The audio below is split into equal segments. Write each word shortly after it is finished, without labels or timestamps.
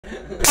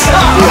Up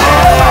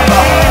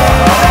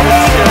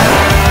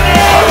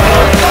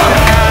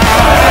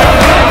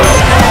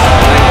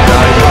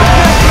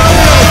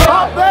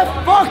the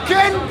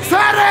fucking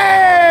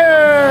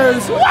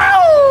titties! Woo!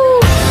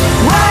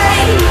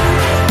 Wait,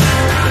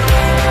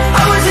 I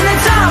was in a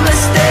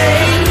timeless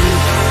state.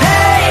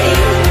 Hey,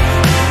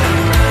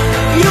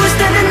 you were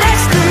standing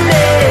next to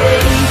me.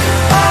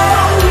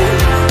 Oh,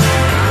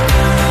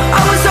 I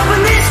was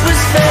hoping this was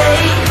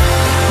fate.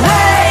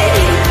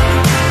 Wait,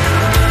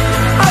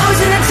 I was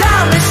in a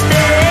timeless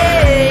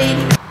state.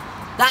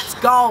 That's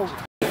gold.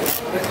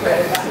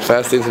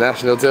 First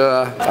international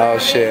tour. Oh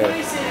shit.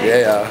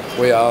 Yeah,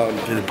 we are.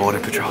 Do the border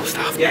patrol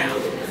stuff. Yeah.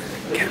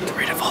 Get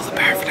rid of all the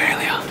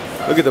paraphernalia.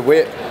 Look at the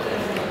whip.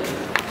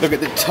 Look at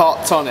the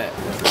tots on it.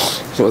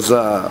 What's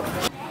up?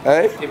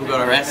 Hey? People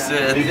got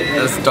arrested.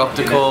 There's a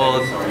doctor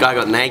called. Guy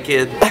got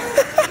naked.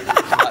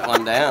 Let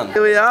one down.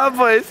 Here we are,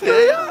 boys. Here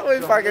we are. We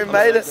fucking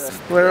made it.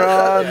 We're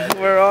on.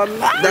 We're on.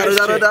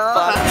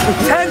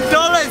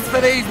 $10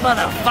 for these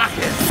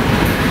motherfuckers.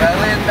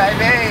 Berlin,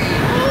 baby.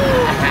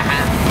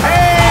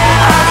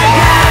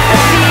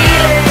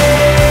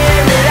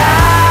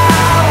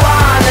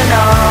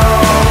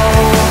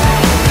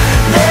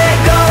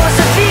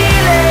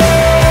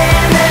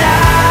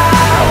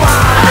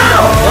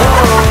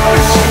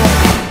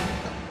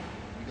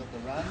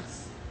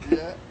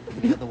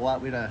 You got the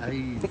white widow,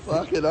 hey.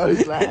 Fucking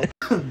oath, lad.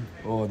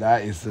 Oh,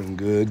 that is some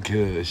good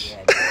kush.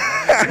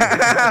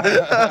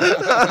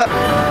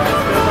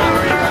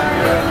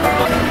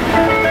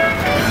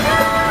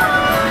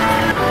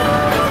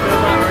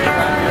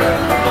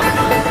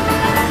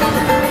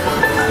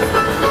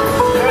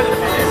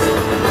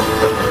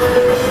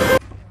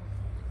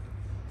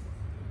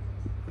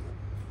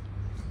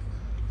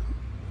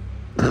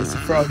 There's a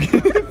frog.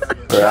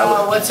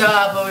 Oh, what's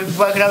up? Well, we've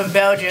woken up in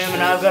Belgium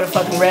and I've got a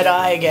fucking red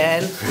eye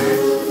again.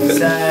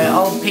 So,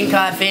 old pink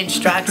eye Finch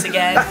strikes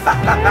again.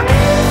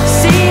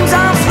 Seems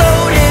I'm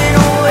floating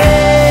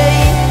away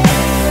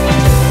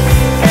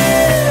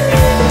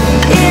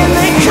in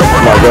the Oh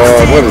my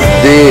god, what is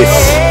this?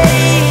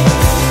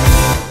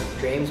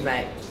 Dreams,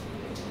 mate.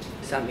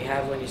 Something you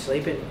have when you're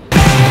sleeping.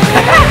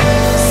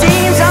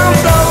 Seems I'm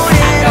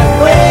floating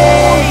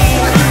away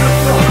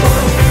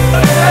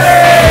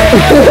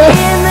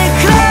in the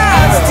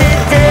clouds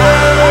today.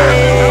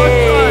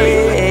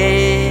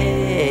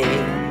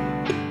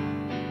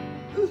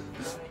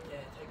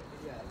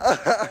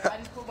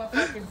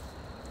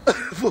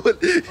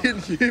 What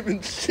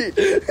inhuman shit.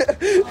 No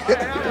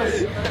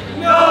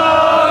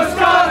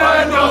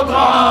Scotland, no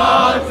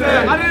party.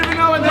 I didn't even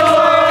know when this was. No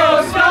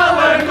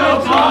Scotland, no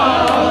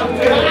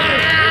party.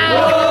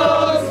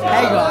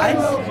 Hey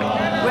guys,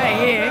 we're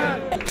here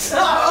in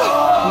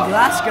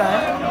Glasgow,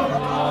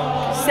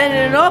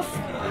 sending it off.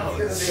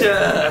 It's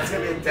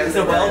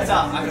a well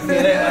done. I can feel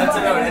it. That's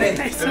about it.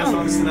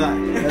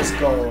 Let's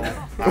go.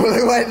 What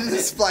a way to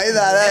display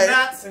that, eh?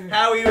 That's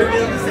how we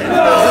reveal the set.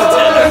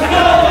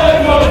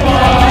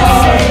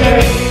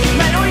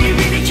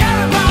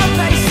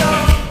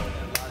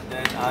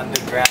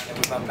 Underground and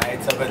with my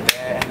mates over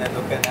there, and then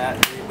looking at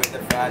me with the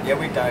frown. Yeah,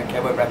 we don't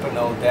care, we're rapping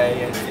all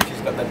day, and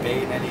Stitch's got the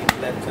beat and he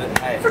left it.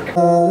 Hey.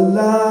 Oh,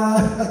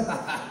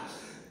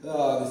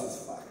 this is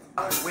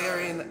fucked. We're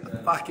in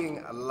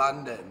fucking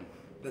London,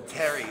 the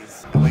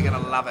Terrys, and we're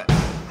gonna love it.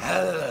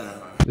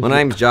 My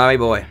name's Joey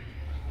Boy.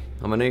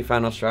 I'm a new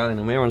fan Australian,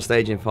 and we're on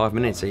stage in 5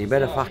 minutes, so you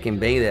better fucking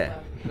be there.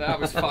 That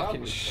was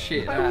fucking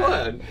shit.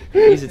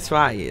 He's a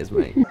twat, he is,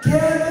 mate. Can't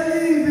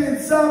believe in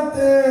something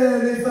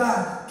if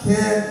I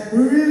can't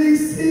really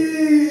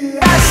see.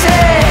 I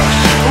said,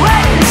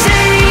 wait and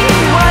see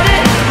what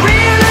it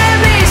really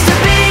means to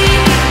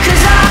be.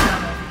 Cause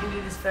If you can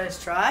do this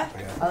first try,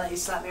 I'll let you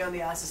slap me on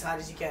the ass as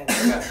hard as you can.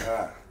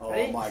 Oh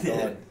Ready? my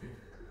god.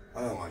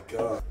 Oh my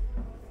god.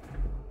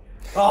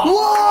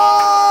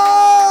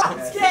 I'm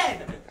scared.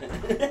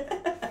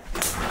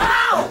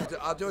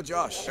 I'll do a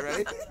Josh. You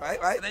ready? Wait.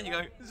 And then you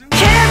go.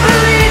 can't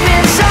believe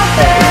in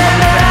something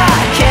that I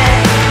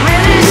can't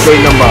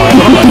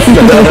really see.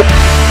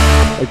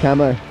 Hey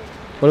Camo,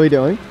 what are we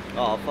doing?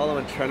 Oh,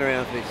 following Trent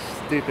around for these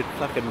stupid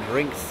fucking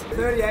drinks.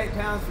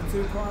 £38 for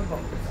 2 crime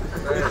bombs.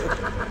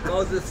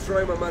 I'll just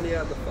throw my money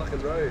out the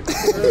fucking road.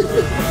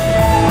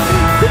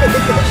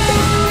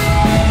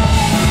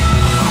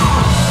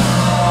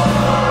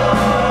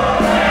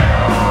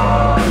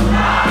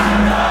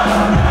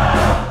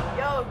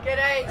 Yo,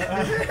 g'day.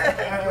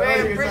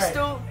 We're in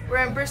Bristol.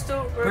 We're in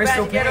Bristol. We're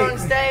about to get on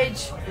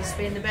stage. This has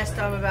been the best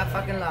time of our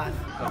fucking life.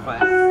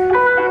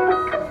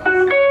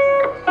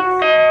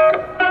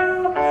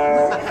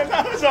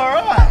 That was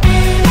alright.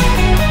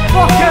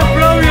 Fucking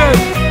brilliant.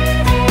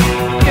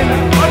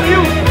 On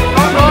you.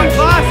 On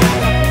class.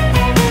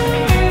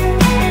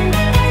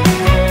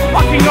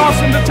 Fucking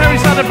awesome. The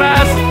Terrys are the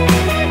best.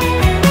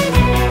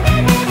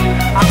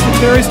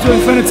 Terrys to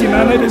infinity,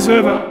 man. They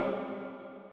deserve it.